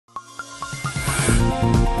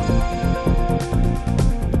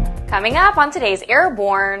Coming up on today's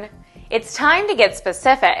Airborne, it's time to get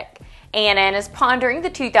specific. ANN is pondering the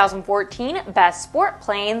 2014 best sport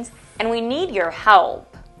planes, and we need your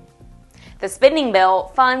help. The spending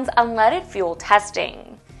bill funds unleaded fuel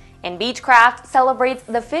testing, and Beechcraft celebrates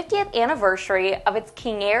the 50th anniversary of its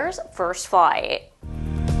King Air's first flight.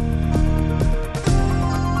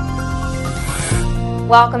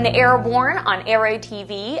 Welcome to Airborne on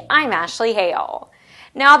Aero-TV. I'm Ashley Hale.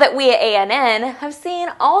 Now that we at ANN have seen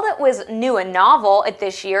all that was new and novel at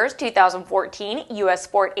this year's 2014 U.S.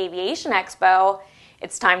 Sport Aviation Expo,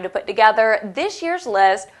 it's time to put together this year's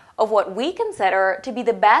list of what we consider to be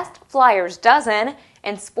the best flyer's dozen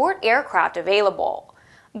in sport aircraft available.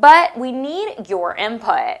 But we need your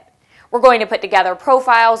input. We're going to put together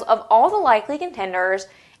profiles of all the likely contenders,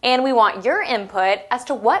 and we want your input as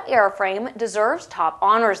to what airframe deserves top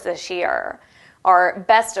honors this year. Our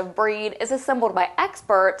best of breed is assembled by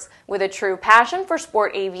experts with a true passion for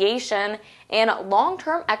sport aviation and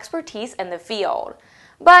long-term expertise in the field.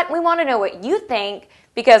 But we want to know what you think,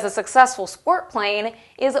 because a successful sport plane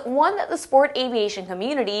is one that the sport aviation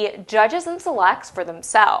community judges and selects for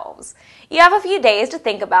themselves. You have a few days to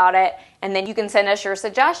think about it, and then you can send us your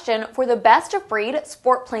suggestion for the best of breed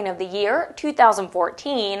sport plane of the year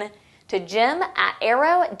 2014 to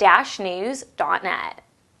jim@aero-news.net.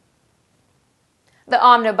 The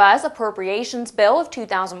Omnibus Appropriations Bill of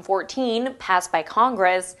 2014, passed by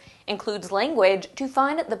Congress, includes language to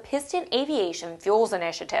fund the Piston Aviation Fuels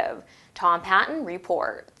Initiative. Tom Patton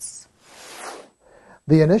reports.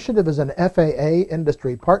 The initiative is an FAA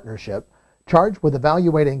industry partnership charged with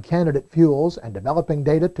evaluating candidate fuels and developing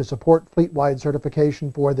data to support fleet-wide certification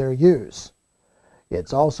for their use.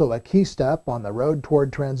 It's also a key step on the road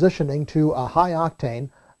toward transitioning to a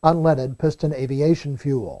high-octane, unleaded piston aviation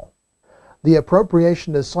fuel. The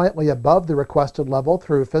appropriation is slightly above the requested level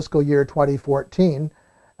through fiscal year 2014,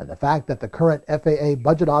 and the fact that the current FAA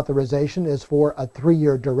budget authorization is for a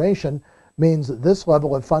 3-year duration means that this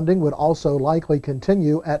level of funding would also likely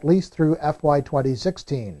continue at least through FY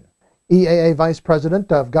 2016. EAA Vice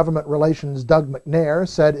President of Government Relations Doug McNair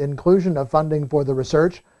said inclusion of funding for the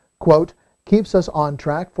research, quote, keeps us on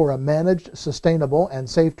track for a managed, sustainable, and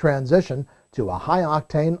safe transition to a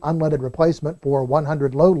high-octane unleaded replacement for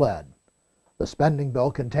 100 low-lead. The spending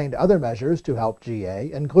bill contained other measures to help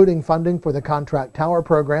GA, including funding for the Contract Tower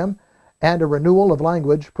program and a renewal of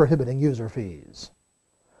language prohibiting user fees.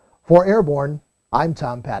 For Airborne, I'm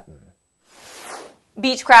Tom Patton.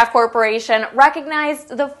 Beechcraft Corporation recognized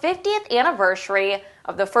the 50th anniversary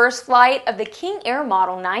of the first flight of the King Air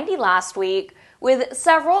Model 90 last week with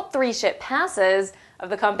several 3-ship passes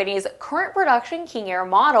of the company's current production King Air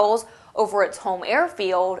models over its home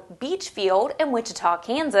airfield, Beech Field in Wichita,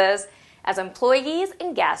 Kansas, as employees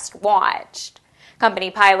and guests watched.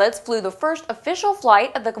 Company pilots flew the first official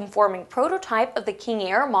flight of the conforming prototype of the King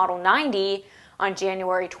Air Model 90 on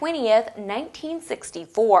January 20th,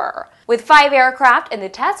 1964. With 5 aircraft in the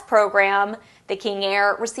test program, the King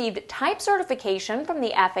Air received type certification from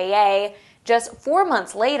the FAA just 4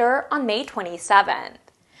 months later on May 27th.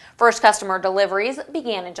 First customer deliveries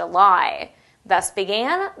began in July. Thus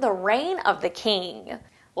began the reign of the King.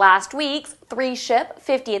 Last week's 3-ship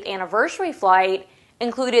 50th anniversary flight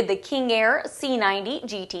included the King Air C90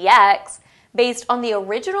 GTX, based on the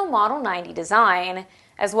original Model 90 design,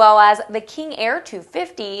 as well as the King Air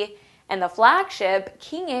 250 and the flagship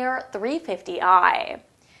King Air 350i.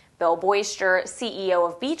 Bill Boyster, CEO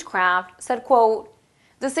of Beechcraft, said, quote,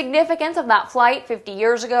 "The significance of that flight 50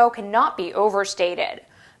 years ago cannot be overstated,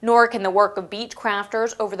 nor can the work of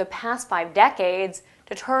Beechcrafters over the past 5 decades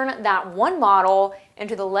to turn that one model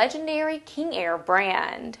into the legendary King Air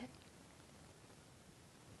brand."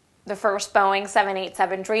 The first Boeing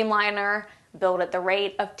 787 Dreamliner, built at the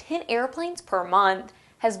rate of 10 airplanes per month,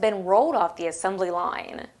 has been rolled off the assembly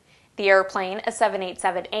line. The airplane, a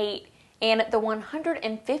 787-8, and the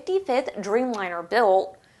 155th Dreamliner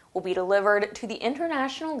built, will be delivered to the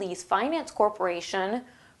International Lease Finance Corporation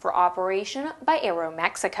for operation by Aero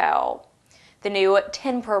Mexico. The new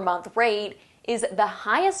 10 per month rate is the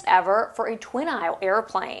highest ever for a twin-aisle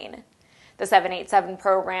airplane. The 787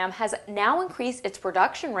 program has now increased its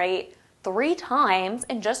production rate 3 times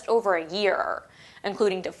in just over a year,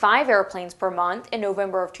 including to 5 airplanes per month in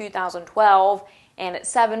November of 2012 and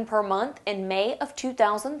 7 per month in May of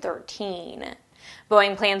 2013.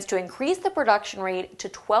 Boeing plans to increase the production rate to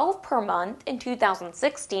 12 per month in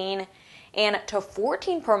 2016 and to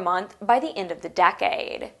 14 per month by the end of the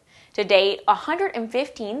decade. To date,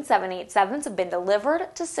 115 787s have been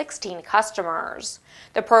delivered to 16 customers.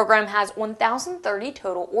 The program has 1,030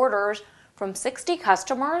 total orders from 60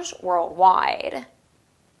 customers worldwide.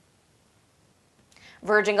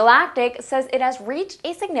 Virgin Galactic says it has reached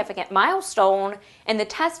a significant milestone in the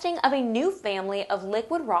testing of a new family of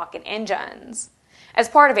liquid rocket engines. As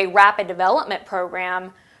part of a rapid development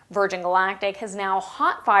program, Virgin Galactic has now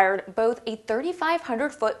hot-fired both a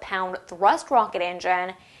 3,500 foot-pound thrust rocket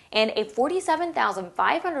engine and a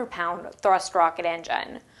 47,500-pound thrust rocket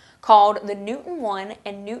engine, called the Newton 1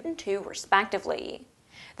 and Newton 2 respectively.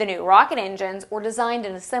 The new rocket engines were designed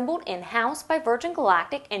and assembled in-house by Virgin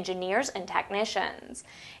Galactic engineers and technicians,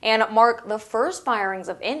 and mark the first firings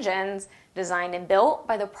of engines designed and built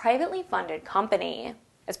by the privately funded company.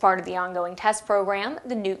 As part of the ongoing test program,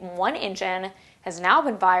 the Newton 1 engine has now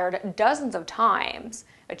been fired dozens of times,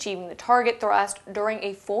 achieving the target thrust during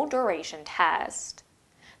a full-duration test.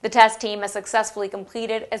 The test team has successfully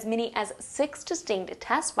completed as many as 6 distinct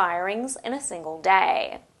test firings in a single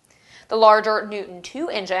day. The larger Newton 2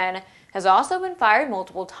 engine has also been fired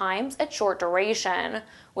multiple times at short duration,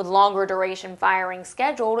 with longer duration firing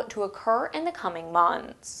scheduled to occur in the coming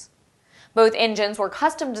months. Both engines were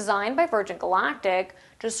custom designed by Virgin Galactic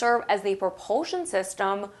to serve as the propulsion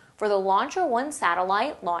system for the Launcher 1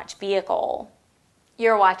 satellite launch vehicle.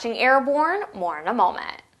 You're watching Airborne, more in a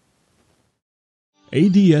moment.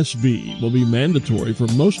 ADS-B will be mandatory for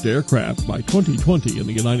most aircraft by 2020 in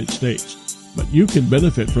the United States. But you can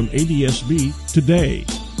benefit from ADS-B today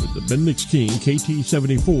with the Bendix King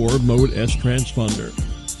KT-74 Mode S transponder.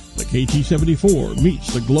 The KT-74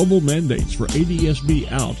 meets the global mandates for ADS-B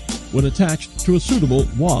out when attached to a suitable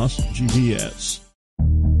WAAS GPS.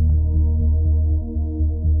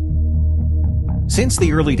 Since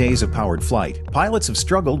the early days of powered flight, pilots have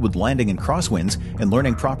struggled with landing in crosswinds and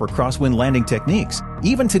learning proper crosswind landing techniques.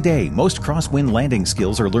 Even today, most crosswind landing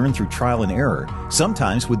skills are learned through trial and error,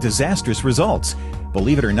 sometimes with disastrous results.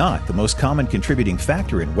 Believe it or not, the most common contributing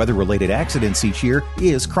factor in weather-related accidents each year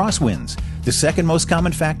is crosswinds. The second most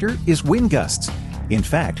common factor is wind gusts. In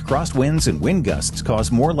fact, crosswinds and wind gusts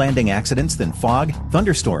cause more landing accidents than fog,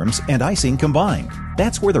 thunderstorms, and icing combined.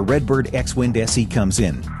 That's where the Redbird X-Wind SE comes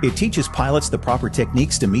in. It teaches pilots the proper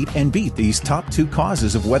techniques to meet and beat these top 2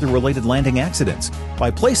 causes of weather-related landing accidents. By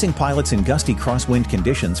placing pilots in gusty crosswind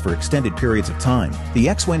conditions for extended periods of time, the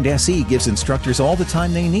X-Wind SE gives instructors all the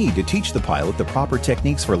time they need to teach the pilot the proper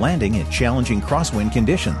techniques for landing in challenging crosswind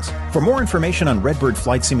conditions. For more information on Redbird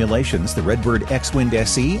flight simulations, the Redbird X-Wind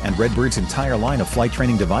SE, and Redbird's entire line of flight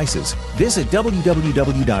training devices, visit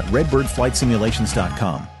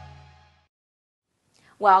www.redbirdflightsimulations.com.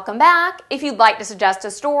 Welcome back. If you'd like to suggest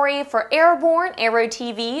a story for Airborne,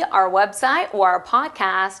 Aero-TV, our website, or our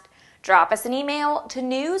podcast, drop us an email to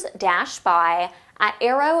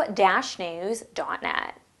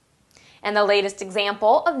news-spy@aero-news.net. And the latest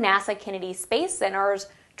example of NASA Kennedy Space Center's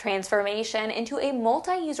transformation into a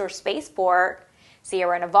multi-user spaceport,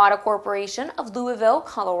 Sierra Nevada Corporation of Louisville,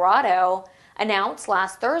 Colorado, announced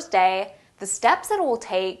last Thursday the steps it will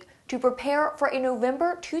take to prepare for a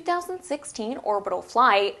November 2016 orbital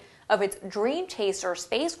flight of its Dream Chaser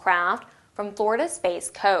spacecraft from Florida's Space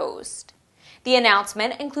Coast. The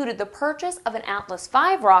announcement included the purchase of an Atlas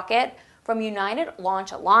V rocket from United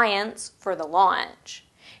Launch Alliance for the launch,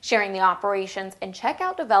 sharing the operations and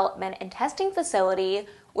checkout development and testing facility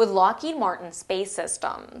with Lockheed Martin Space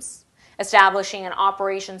Systems, establishing an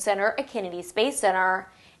operations center at Kennedy Space Center,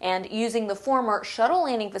 and using the former shuttle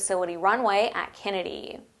landing facility runway at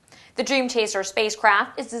Kennedy. The Dream Chaser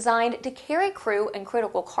spacecraft is designed to carry crew and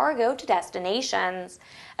critical cargo to destinations,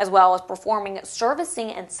 as well as performing servicing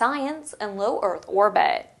and science in low Earth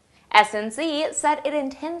orbit. SNC said it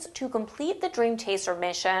intends to complete the Dream Chaser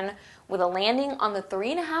mission with a landing on the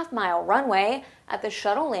 3.5-mile runway at the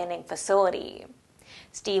shuttle landing facility.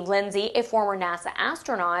 Steve Lindsay, a former NASA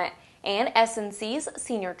astronaut and SNC's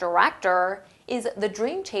senior director, is the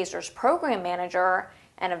Dream Chaser's program manager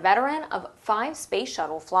and a veteran of 5 space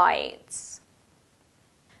shuttle flights.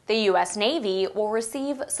 The U.S. Navy will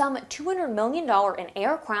receive some $200 million in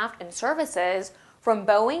aircraft and services from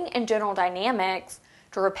Boeing and General Dynamics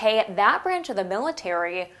to repay that branch of the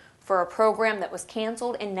military for a program that was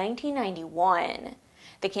canceled in 1991.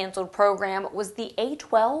 The canceled program was the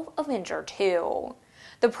A-12 Avenger II.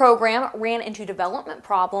 The program ran into development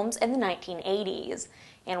problems in the 1980s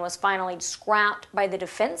and was finally scrapped by the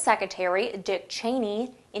Defense Secretary Dick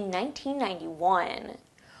Cheney in 1991.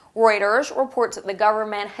 Reuters reports that the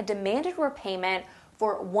government had demanded repayment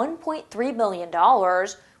for $1.3 billion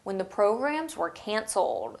when the programs were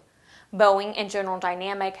canceled. Boeing and General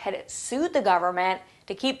Dynamics had sued the government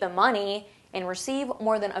to keep the money and receive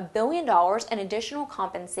more than $1 billion in additional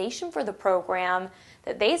compensation for the program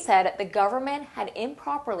that they said the government had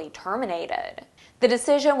improperly terminated. The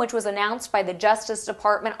decision, which was announced by the Justice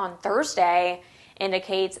Department on Thursday,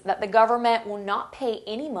 indicates that the government will not pay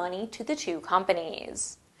any money to the two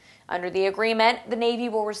companies. Under the agreement, the Navy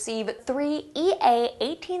will receive 3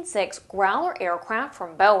 EA-186 Growler aircraft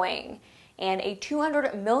from Boeing and a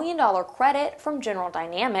 $200 million credit from General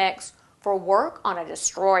Dynamics for work on a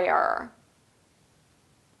destroyer.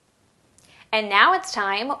 And now it's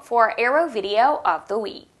time for our Aero Video of the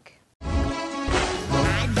Week.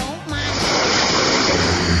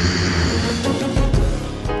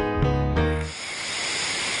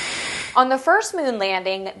 On the first moon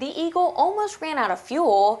landing, the Eagle almost ran out of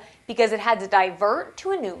fuel because it had to divert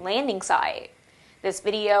to a new landing site. This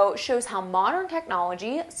video shows how modern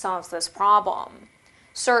technology solves this problem.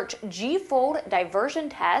 Search G-fold diversion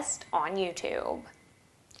test on YouTube.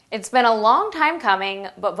 It's been a long time coming,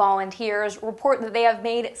 but volunteers report that they have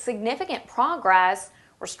made significant progress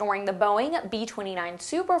restoring the Boeing B-29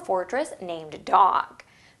 Superfortress named Doc,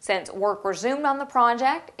 since work resumed on the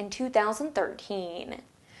project in 2013.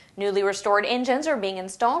 Newly restored engines are being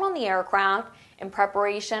installed on the aircraft in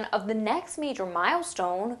preparation of the next major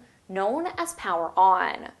milestone known as Power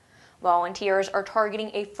On. Volunteers are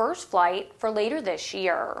targeting a first flight for later this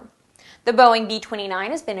year. The Boeing B-29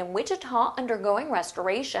 has been in Wichita undergoing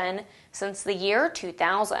restoration since the year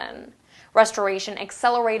 2000. Restoration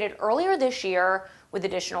accelerated earlier this year with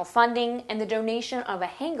additional funding and the donation of a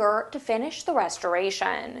hangar to finish the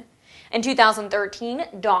restoration. In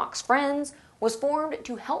 2013, Doc's Friends was formed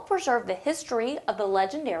to help preserve the history of the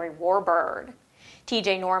legendary warbird.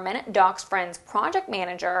 TJ Norman, Doc's Friends project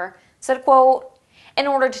manager, said, quote, "In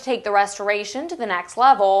order to take the restoration to the next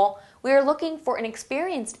level, we are looking for an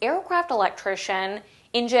experienced aircraft electrician,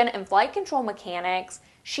 engine and flight control mechanics,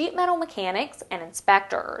 sheet metal mechanics, and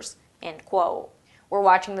inspectors," end quote. We're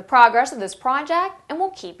watching the progress of this project and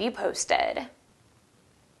we'll keep you posted.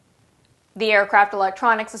 The Aircraft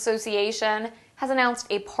Electronics Association has announced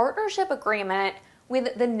a partnership agreement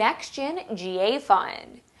with the NextGen GA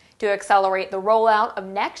Fund to accelerate the rollout of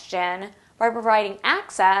NextGen by providing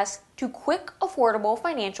access to quick, affordable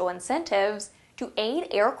financial incentives to aid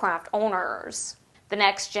aircraft owners. The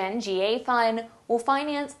NextGen GA Fund will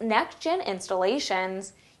finance NextGen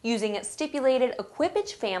installations using stipulated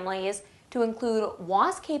equipage families to include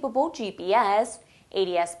WAAS-capable GPS,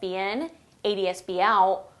 ADS-B-in,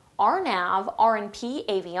 ADS-B-out, RNAV, R&P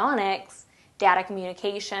avionics, data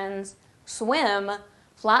communications, SWIM,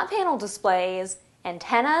 flat panel displays,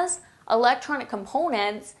 antennas, electronic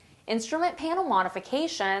components, instrument panel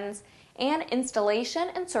modifications, and installation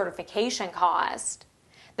and certification cost.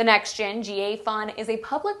 The NextGen GA Fund is a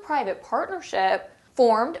public-private partnership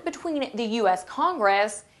formed between the U.S.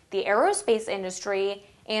 Congress, the aerospace industry,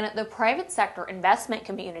 and the private sector investment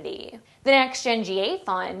community. The NextGen GA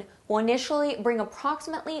Fund will initially bring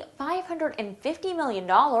approximately $550 million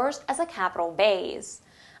as a capital base,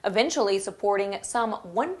 eventually supporting some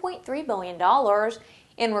 $1.3 billion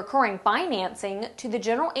in recurring financing to the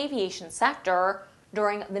general aviation sector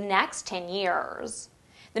during the next 10 years.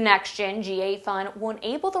 The NextGen GA Fund will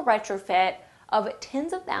enable the retrofit of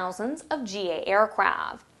tens of thousands of GA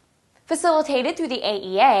aircraft. Facilitated through the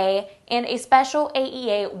AEA and a special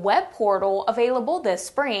AEA web portal available this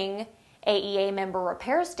spring, AEA member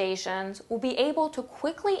repair stations will be able to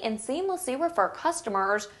quickly and seamlessly refer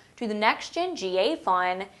customers to the NextGen GA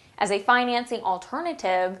Fund as a financing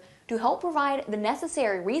alternative to help provide the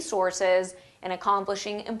necessary resources in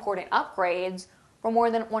accomplishing important upgrades for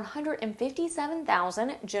more than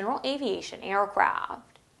 157,000 general aviation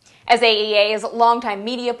aircraft. As AEA's longtime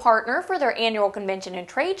media partner for their annual convention and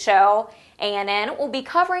trade show, ANN will be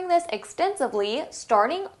covering this extensively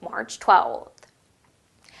starting March 12th.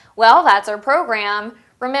 Well, that's our program.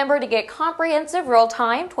 Remember to get comprehensive,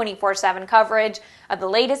 real-time, 24/7 coverage of the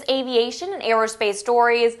latest aviation and aerospace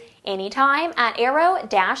stories anytime at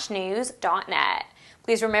aero-news.net.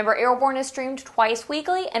 Please remember Airborne is streamed twice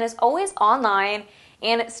weekly and is always online.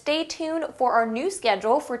 And stay tuned for our new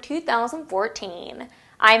schedule for 2014.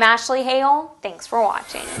 I'm Ashley Hale. Thanks for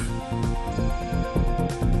watching.